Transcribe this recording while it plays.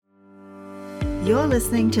You're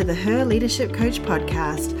listening to the Her Leadership Coach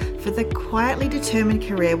podcast for the quietly determined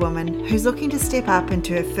career woman who's looking to step up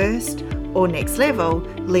into her first or next level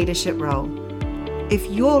leadership role. If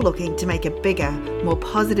you're looking to make a bigger, more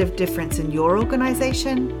positive difference in your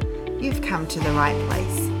organization, you've come to the right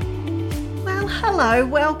place. Well, hello,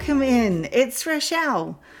 welcome in. It's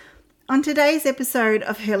Rochelle. On today's episode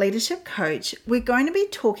of Her Leadership Coach, we're going to be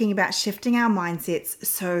talking about shifting our mindsets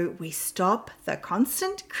so we stop the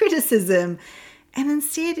constant criticism and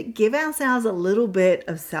instead give ourselves a little bit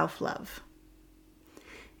of self-love.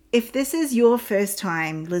 If this is your first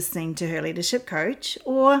time listening to Her Leadership Coach,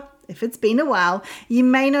 or if it's been a while, you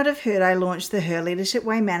may not have heard I launched the Her Leadership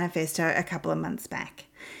Way manifesto a couple of months back.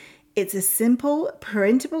 It's a simple,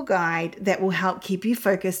 printable guide that will help keep you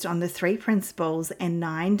focused on the 3 principles and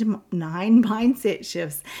nine mindset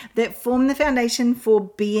shifts that form the foundation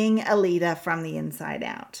for being a leader from the inside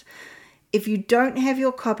out. If you don't have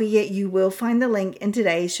your copy yet, you will find the link in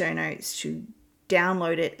today's show notes to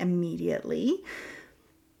download it immediately.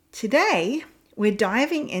 Today, we're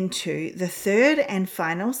diving into the third and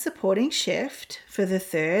final supporting shift for the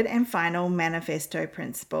third and final manifesto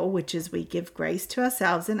principle, which is we give grace to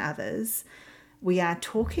ourselves and others. We are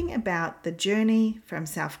talking about the journey from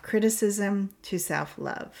self-criticism to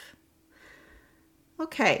self-love.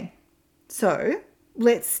 Okay, so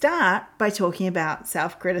let's start by talking about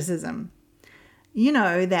self-criticism. You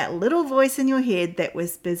know, that little voice in your head that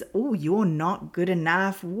whispers, oh, you're not good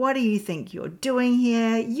enough. What do you think you're doing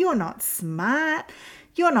here? You're not smart.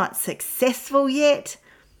 You're not successful yet.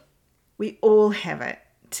 We all have it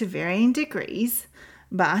to varying degrees,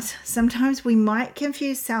 but sometimes we might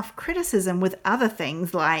confuse self-criticism with other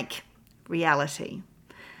things like reality.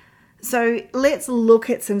 So let's look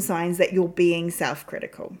at some signs that you're being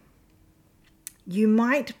self-critical. You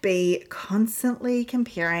might be constantly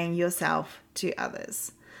comparing yourself to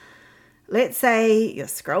others. Let's say you're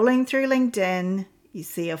scrolling through LinkedIn, you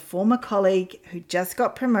see a former colleague who just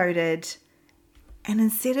got promoted, and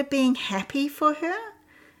instead of being happy for her,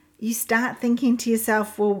 you start thinking to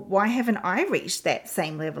yourself, well, why haven't I reached that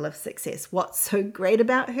same level of success? What's so great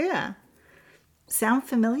about her? Sound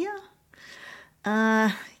familiar?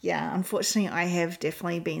 Yeah, unfortunately, I have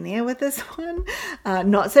definitely been there with this one.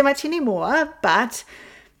 Not so much anymore, but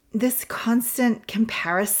this constant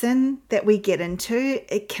comparison that we get into,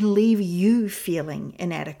 it can leave you feeling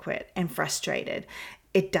inadequate and frustrated.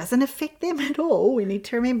 It doesn't affect them at all. We need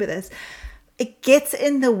to remember this. It gets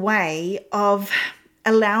in the way of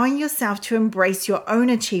allowing yourself to embrace your own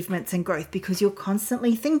achievements and growth because you're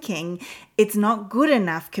constantly thinking it's not good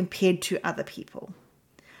enough compared to other people.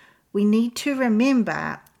 We need to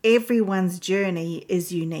remember everyone's journey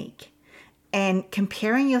is unique. And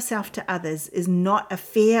comparing yourself to others is not a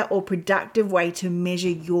fair or productive way to measure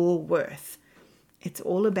your worth. It's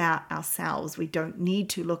all about ourselves. We don't need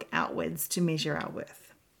to look outwards to measure our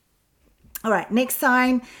worth. All right, next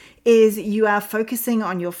sign is you are focusing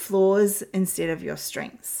on your flaws instead of your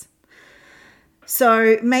strengths.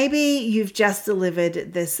 So maybe you've just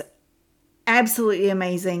delivered this absolutely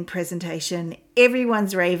amazing presentation.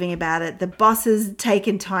 Everyone's raving about it. The boss has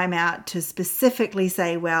taken time out to specifically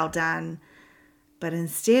say, well done. But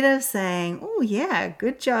instead of saying, oh yeah,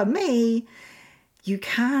 good job me, you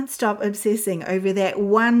can't stop obsessing over that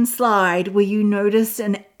one slide where you noticed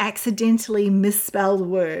an accidentally misspelled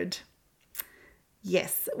word.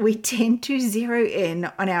 Yes, we tend to zero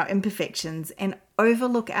in on our imperfections and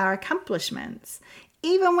overlook our accomplishments,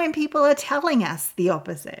 even when people are telling us the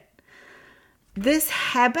opposite. This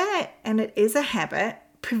habit, and it is a habit,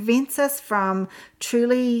 prevents us from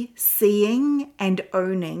truly seeing and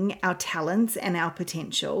owning our talents and our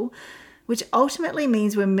potential, which ultimately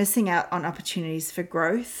means we're missing out on opportunities for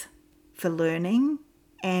growth, for learning,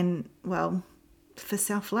 and, well, for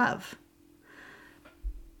self-love.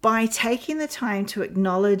 By taking the time to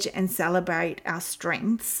acknowledge and celebrate our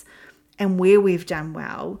strengths and where we've done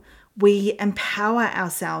well, we empower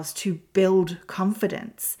ourselves to build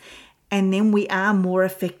confidence, and then we are more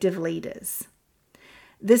effective leaders.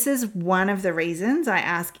 This is one of the reasons I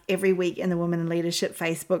ask every week in the Women in Leadership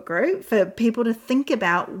Facebook group for people to think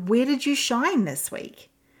about where did you shine this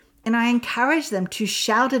week? And I encourage them to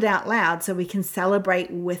shout it out loud so we can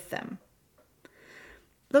celebrate with them.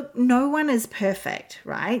 Look, no one is perfect,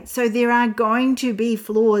 right? So there are going to be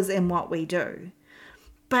flaws in what we do.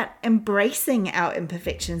 But embracing our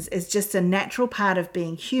imperfections is just a natural part of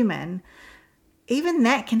being human. Even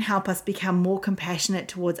that can help us become more compassionate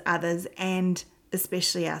towards others and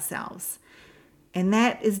especially ourselves. And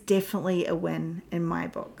that is definitely a win in my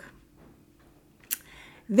book.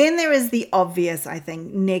 Then there is the obvious, I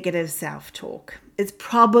think, negative self-talk. It's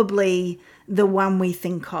probably the one we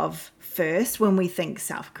think of first when we think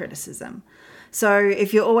self-criticism. So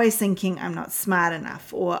if you're always thinking, I'm not smart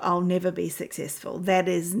enough, or I'll never be successful, that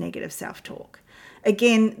is negative self-talk.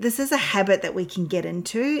 Again, this is a habit that we can get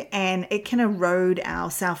into, and it can erode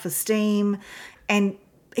our self-esteem, and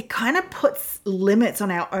it kind of puts limits on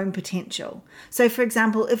our own potential. So for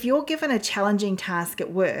example, if you're given a challenging task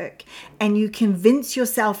at work and you convince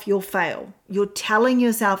yourself you'll fail, you're telling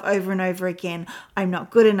yourself over and over again, I'm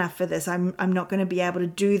not good enough for this, I'm not going to be able to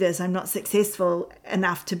do this, I'm not successful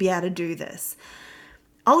enough to be able to do this.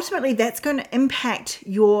 Ultimately, that's going to impact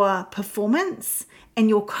your performance and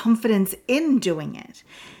your confidence in doing it.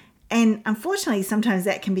 And unfortunately, sometimes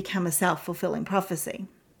that can become a self-fulfilling prophecy.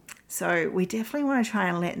 So we definitely want to try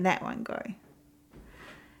and let that one go.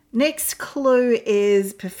 Next clue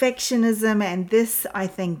is perfectionism, and this I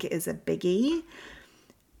think is a biggie.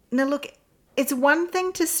 Now look, it's one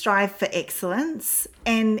thing to strive for excellence,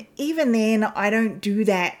 and even then I don't do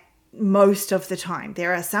that most of the time.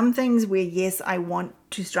 There are some things where yes, I want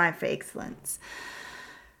to strive for excellence.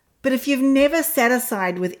 But if you've never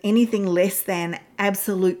satisfied with anything less than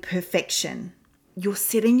absolute perfection, you're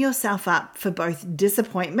setting yourself up for both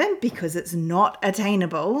disappointment because it's not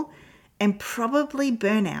attainable and probably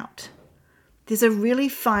burnout. There's a really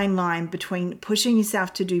fine line between pushing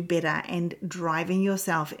yourself to do better and driving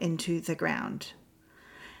yourself into the ground.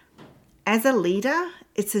 As a leader,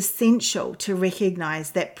 it's essential to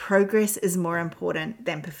recognize that progress is more important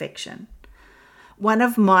than perfection. One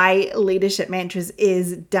of my leadership mantras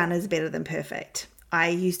is done is better than perfect. I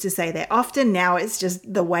used to say that often. Now it's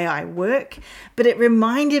just the way I work, but it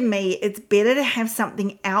reminded me it's better to have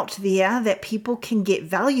something out there that people can get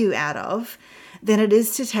value out of than it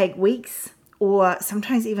is to take weeks or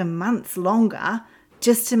sometimes even months longer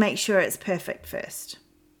just to make sure it's perfect first.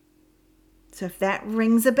 So if that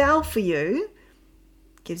rings a bell for you,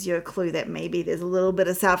 gives you a clue that maybe there's a little bit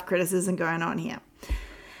of self-criticism going on here.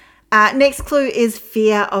 Next clue is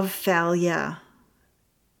fear of failure.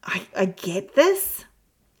 I get this,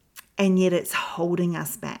 and yet it's holding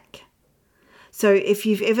us back. So if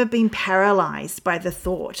you've ever been paralyzed by the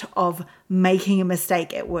thought of making a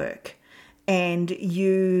mistake at work, and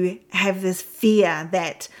you have this fear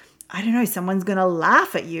that, I don't know, someone's going to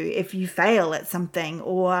laugh at you if you fail at something,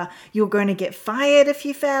 or you're going to get fired if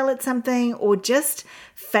you fail at something, or just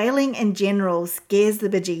failing in general scares the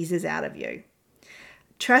bejesus out of you.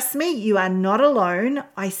 Trust me, you are not alone.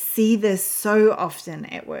 I see this so often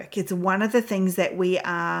at work. It's one of the things that we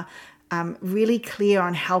are really clear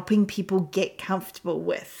on helping people get comfortable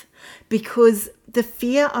with, because the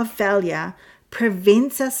fear of failure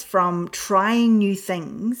prevents us from trying new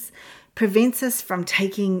things, prevents us from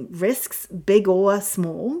taking risks, big or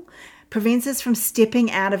small, prevents us from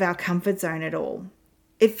stepping out of our comfort zone at all.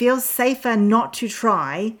 It feels safer not to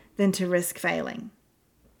try than to risk failing.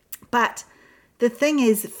 But the thing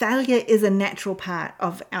is, failure is a natural part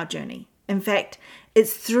of our journey. In fact,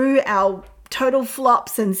 it's through our total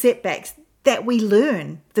flops and setbacks that we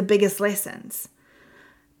learn the biggest lessons.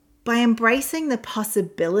 By embracing the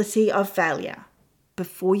possibility of failure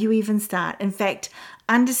before you even start, in fact,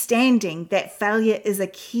 understanding that failure is a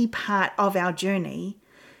key part of our journey,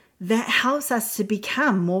 that helps us to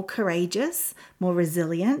become more courageous, more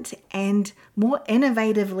resilient, and more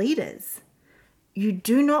innovative leaders. You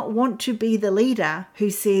do not want to be the leader who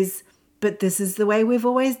says, but this is the way we've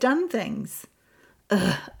always done things.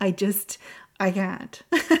 I can't.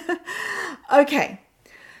 Okay,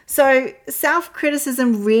 so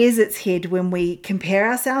self-criticism rears its head when we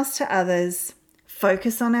compare ourselves to others,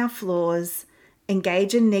 focus on our flaws,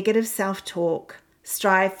 engage in negative self-talk,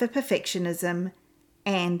 strive for perfectionism,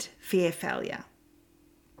 and fear failure.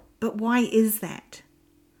 But why is that?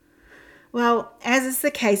 Well, as is the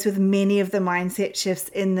case with many of the mindset shifts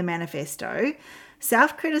in the manifesto,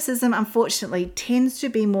 self-criticism unfortunately tends to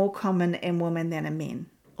be more common in women than in men,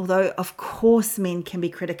 although of course men can be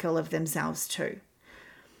critical of themselves too.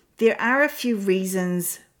 There are a few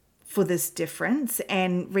reasons for this difference,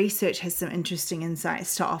 and research has some interesting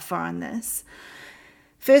insights to offer on this.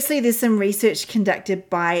 Firstly, there's some research conducted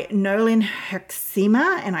by Nolan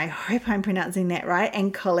Herxema, and I hope I'm pronouncing that right,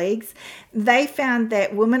 and colleagues. They found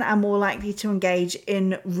that women are more likely to engage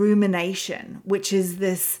in rumination, which is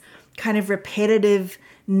this kind of repetitive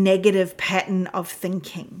negative pattern of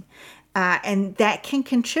thinking. And that can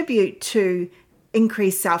contribute to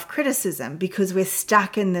increased self-criticism because we're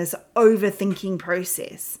stuck in this overthinking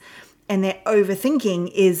process. And that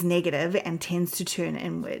overthinking is negative and tends to turn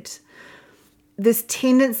inward. This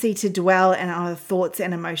tendency to dwell in our thoughts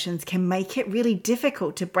and emotions can make it really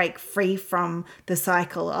difficult to break free from the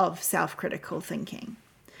cycle of self-critical thinking.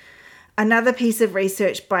 Another piece of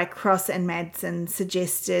research by Cross and Madsen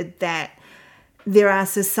suggested that there are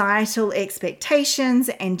societal expectations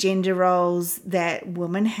and gender roles that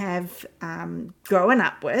women have grown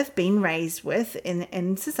up with, been raised with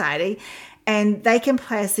in society, and they can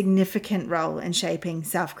play a significant role in shaping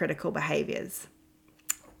self-critical behaviors.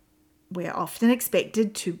 We're often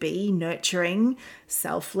expected to be nurturing,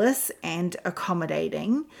 selfless, and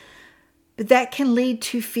accommodating, but that can lead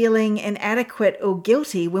to feeling inadequate or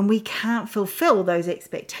guilty when we can't fulfill those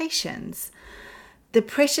expectations. The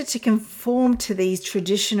pressure to conform to these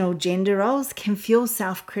traditional gender roles can fuel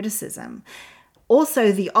self-criticism.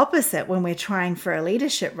 Also, the opposite when we're trying for a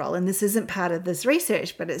leadership role, and this isn't part of this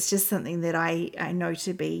research, but it's just something that I know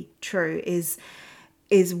to be true, is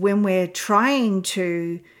when we're trying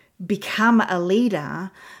to become a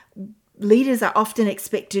leader, leaders are often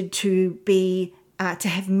expected to be to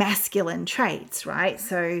have masculine traits, right?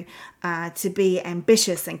 So to be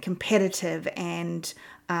ambitious and competitive and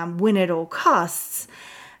win at all costs.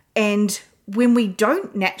 And when we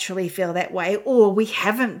don't naturally feel that way, or we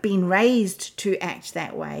haven't been raised to act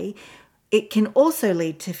that way, it can also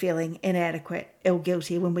lead to feeling inadequate or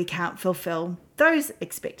guilty when we can't fulfill those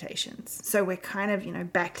expectations. So we're kind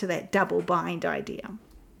of, back to that double bind idea.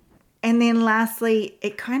 And then lastly,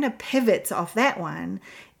 it kind of pivots off that one,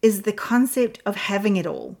 is the concept of having it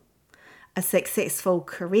all. A successful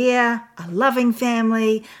career, a loving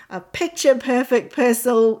family, a picture-perfect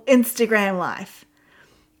personal Instagram life.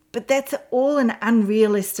 But that's all an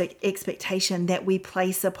unrealistic expectation that we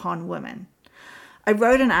place upon women. I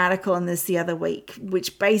wrote an article on this the other week,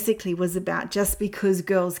 which basically was about just because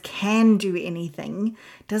girls can do anything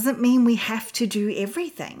doesn't mean we have to do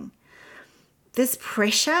everything. This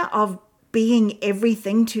pressure of being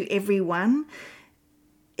everything to everyone,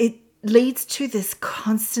 it leads to this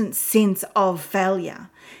constant sense of failure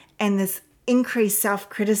and this increased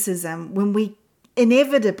self-criticism when we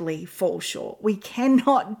inevitably fall short. We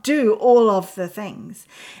cannot do all of the things,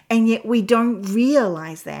 and yet we don't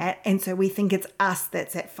realize that, and so we think it's us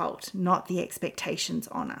that's at fault, not the expectations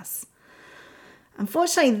on us.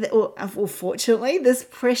 Unfortunately, or fortunately, this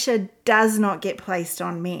pressure does not get placed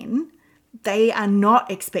on men. They are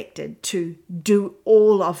not expected to do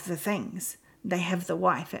all of the things. They have the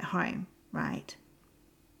wife at home, right?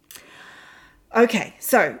 Okay,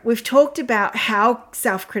 so we've talked about how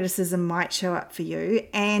self-criticism might show up for you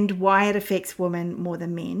and why it affects women more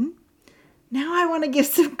than men. Now I want to give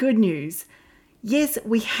some good news. Yes,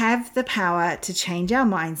 we have the power to change our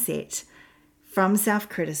mindset from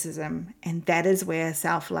self-criticism, and that is where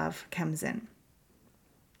self-love comes in.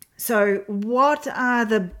 So what are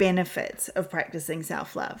the benefits of practicing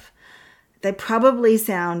self-love? They probably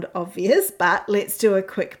sound obvious, but let's do a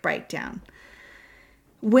quick breakdown.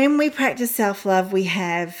 When we practice self-love, we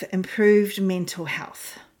have improved mental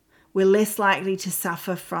health. We're less likely to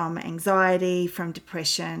suffer from anxiety, from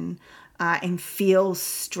depression, and feel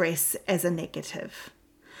stress as a negative.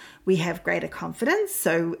 We have greater confidence,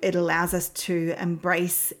 so it allows us to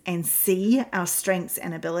embrace and see our strengths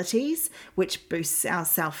and abilities, which boosts our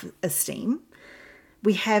self-esteem.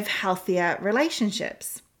 We have healthier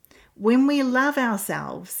relationships. When we love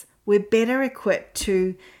ourselves, we're better equipped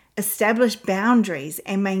to establish boundaries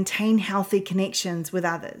and maintain healthy connections with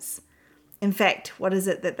others. In fact, what is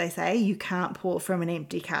it that they say? You can't pour from an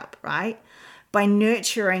empty cup, right? By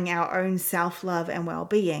nurturing our own self-love and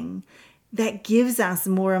well-being, that gives us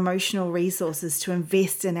more emotional resources to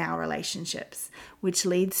invest in our relationships, which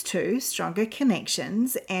leads to stronger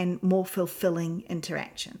connections and more fulfilling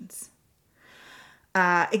interactions.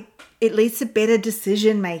 It leads to better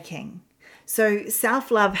decision making. So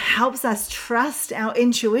self-love helps us trust our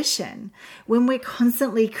intuition. When we're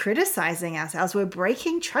constantly criticizing ourselves, we're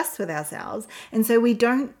breaking trust with ourselves. And so we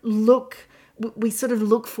sort of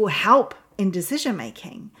look for help in decision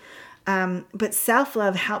making. But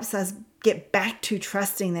self-love helps us get back to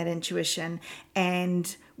trusting that intuition,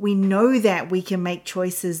 and we know that we can make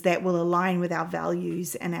choices that will align with our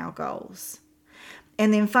values and our goals.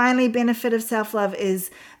 And then finally, benefit of self-love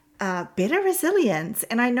is better resilience.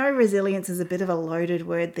 And I know resilience is a bit of a loaded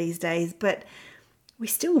word these days, but we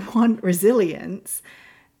still want resilience.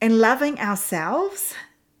 And loving ourselves,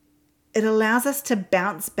 it allows us to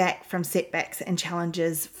bounce back from setbacks and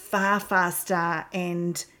challenges far faster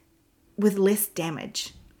and with less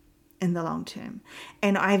damage in the long term.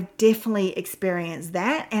 And I've definitely experienced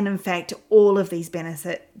that. And in fact, all of these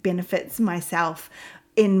benefits myself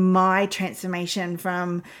in my transformation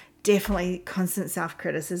from definitely constant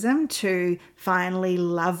self-criticism to finally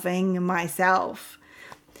loving myself.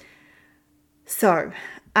 So,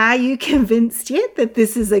 are you convinced yet that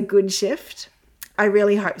this is a good shift? I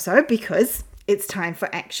really hope so, because it's time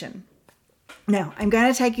for action. Now, I'm going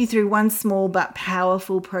to take you through one small but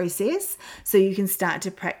powerful process so you can start to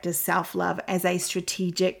practice self-love as a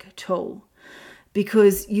strategic tool,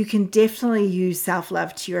 because you can definitely use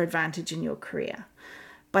self-love to your advantage in your career.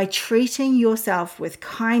 By treating yourself with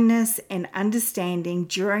kindness and understanding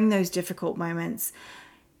during those difficult moments,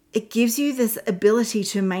 it gives you this ability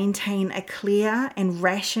to maintain a clear and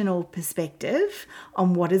rational perspective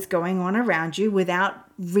on what is going on around you without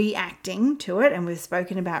reacting to it. And we've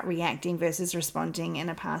spoken about reacting versus responding in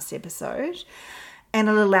a past episode. And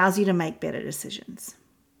it allows you to make better decisions.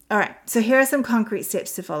 All right, so here are some concrete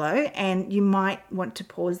steps to follow, and you might want to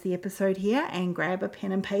pause the episode here and grab a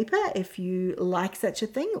pen and paper if you like such a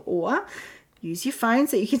thing, or use your phone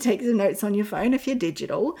so you can take some notes on your phone if you're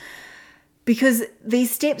digital, because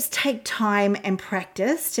these steps take time and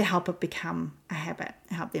practice to help them become a habit.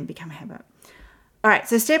 All right,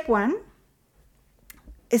 so step 1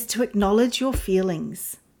 is to acknowledge your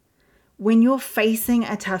feelings. When you're facing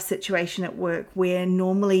a tough situation at work where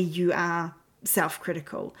normally you are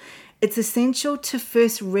self-critical, it's essential to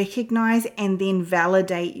first recognize and then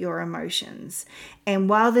validate your emotions. And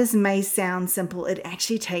while this may sound simple, it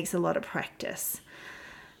actually takes a lot of practice.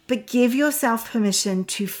 But give yourself permission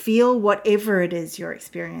to feel whatever it is you're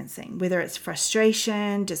experiencing, whether it's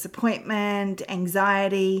frustration, disappointment,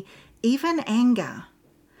 anxiety, even anger.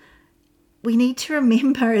 We need to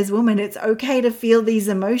remember as women, it's okay to feel these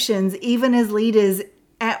emotions, even as leaders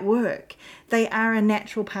at work. They are a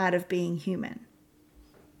natural part of being human.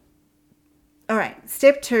 All right,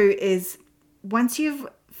 step 2 is once you've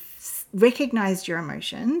recognized your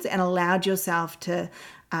emotions and allowed yourself to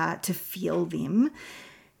feel them,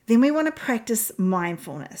 then we want to practice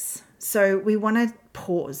mindfulness. So we want to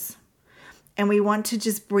pause and we want to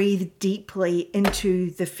just breathe deeply into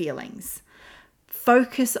the feelings.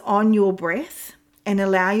 Focus on your breath and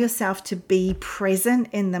allow yourself to be present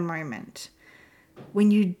in the moment.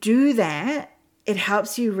 When you do that, it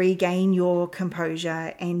helps you regain your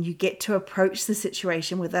composure and you get to approach the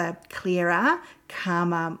situation with a clearer,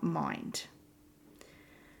 calmer mind.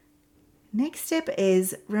 Next step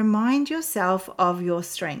is remind yourself of your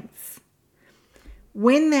strengths.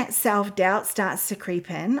 When that self-doubt starts to creep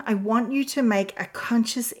in, I want you to make a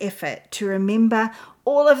conscious effort to remember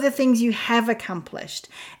all of the things you have accomplished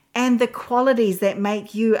and the qualities that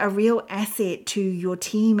make you a real asset to your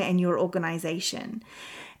team and your organization.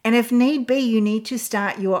 And if need be, you need to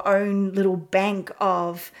start your own little bank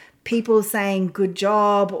of people saying good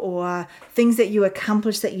job or things that you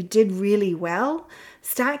accomplished that you did really well.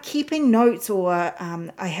 Start keeping notes, or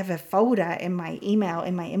I have a folder in my email,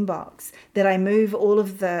 in my inbox, that I move all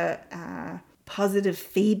of the positive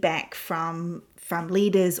feedback from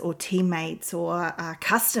leaders or teammates or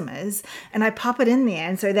customers, and I pop it in there.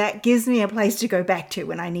 And so that gives me a place to go back to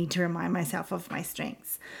when I need to remind myself of my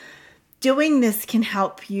strengths. Doing this can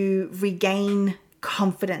help you regain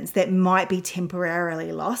confidence that might be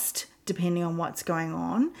temporarily lost depending on what's going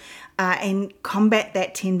on, and combat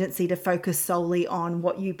that tendency to focus solely on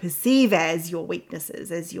what you perceive as your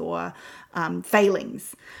weaknesses, as your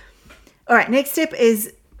failings. All right, next step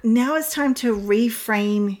is now it's time to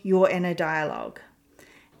reframe your inner dialogue.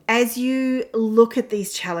 As you look at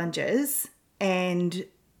these challenges and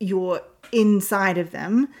you're inside of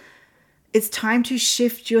them, it's time to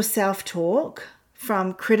shift your self-talk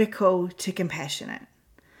from critical to compassionate.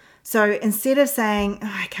 So instead of saying,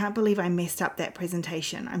 oh, I can't believe I messed up that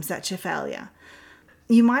presentation, I'm such a failure,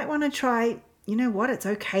 you might want to try, you know what, it's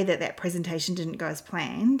okay that presentation didn't go as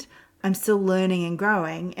planned. I'm still learning and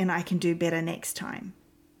growing and I can do better next time.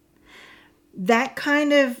 That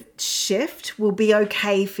kind of shift will be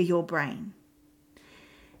okay for your brain.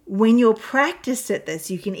 When you're practiced at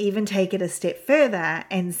this, you can even take it a step further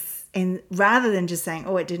and rather than just saying,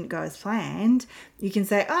 oh, it didn't go as planned, you can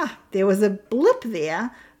say, there was a blip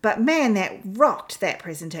there, but man, that rocked, that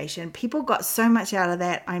presentation. People got so much out of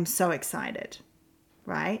that. I'm so excited,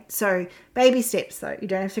 right? So baby steps though. You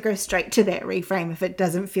don't have to go straight to that reframe if it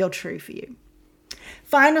doesn't feel true for you.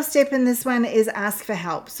 Final step in this one is ask for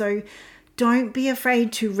help. So don't be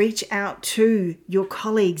afraid to reach out to your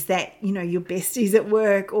colleagues that, your besties at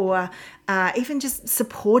work, or even just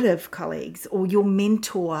supportive colleagues, or your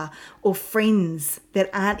mentor or friends that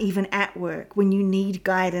aren't even at work when you need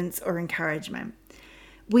guidance or encouragement.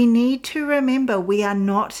 We need to remember we are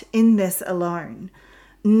not in this alone.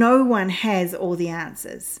 No one has all the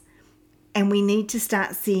answers. And we need to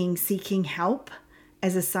start seeking help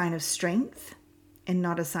as a sign of strength and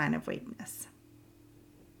not a sign of weakness.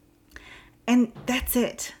 And that's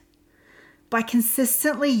it. By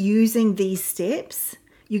consistently using these steps,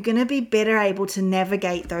 you're going to be better able to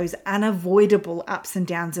navigate those unavoidable ups and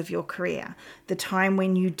downs of your career. The time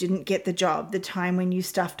when you didn't get the job, the time when you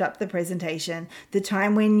stuffed up the presentation, the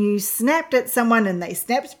time when you snapped at someone and they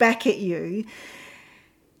snapped back at you.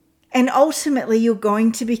 And ultimately, you're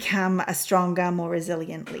going to become a stronger, more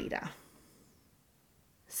resilient leader.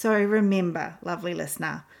 So remember, lovely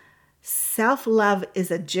listener, self-love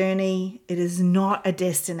is a journey. It is not a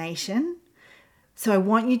destination. So I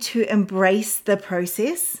want you to embrace the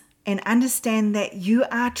process and understand that you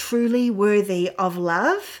are truly worthy of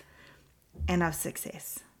love and of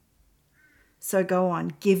success. So go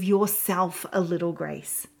on, give yourself a little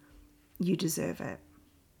grace. You deserve it.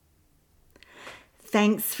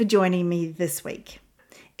 Thanks for joining me this week.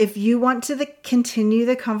 If you want to continue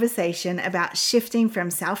the conversation about shifting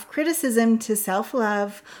from self-criticism to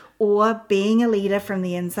self-love or being a leader from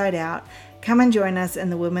the inside out, come and join us in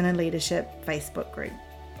the Women in Leadership Facebook group.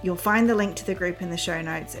 You'll find the link to the group in the show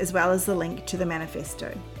notes, as well as the link to the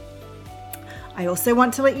manifesto. I also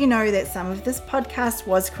want to let you know that some of this podcast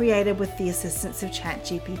was created with the assistance of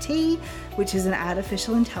ChatGPT, which is an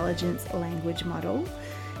artificial intelligence language model.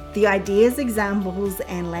 The ideas, examples,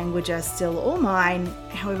 and language are still all mine.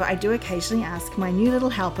 However, I do occasionally ask my new little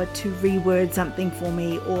helper to reword something for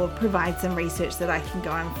me or provide some research that I can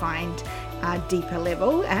go and find a deeper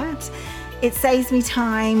level at. It saves me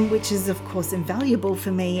time, which is of course invaluable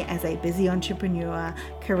for me as a busy entrepreneur,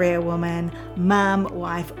 career woman, mum,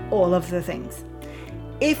 wife, all of the things.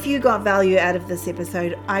 If you got value out of this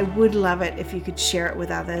episode, I would love it if you could share it with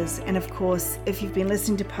others. And of course, if you've been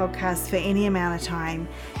listening to podcasts for any amount of time,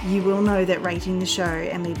 you will know that rating the show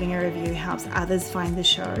and leaving a review helps others find the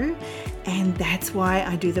show. And that's why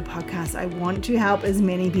I do the podcast. I want to help as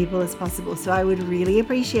many people as possible. So I would really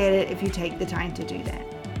appreciate it if you take the time to do that.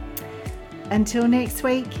 Until next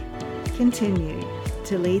week, continue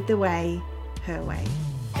to lead the way, her way.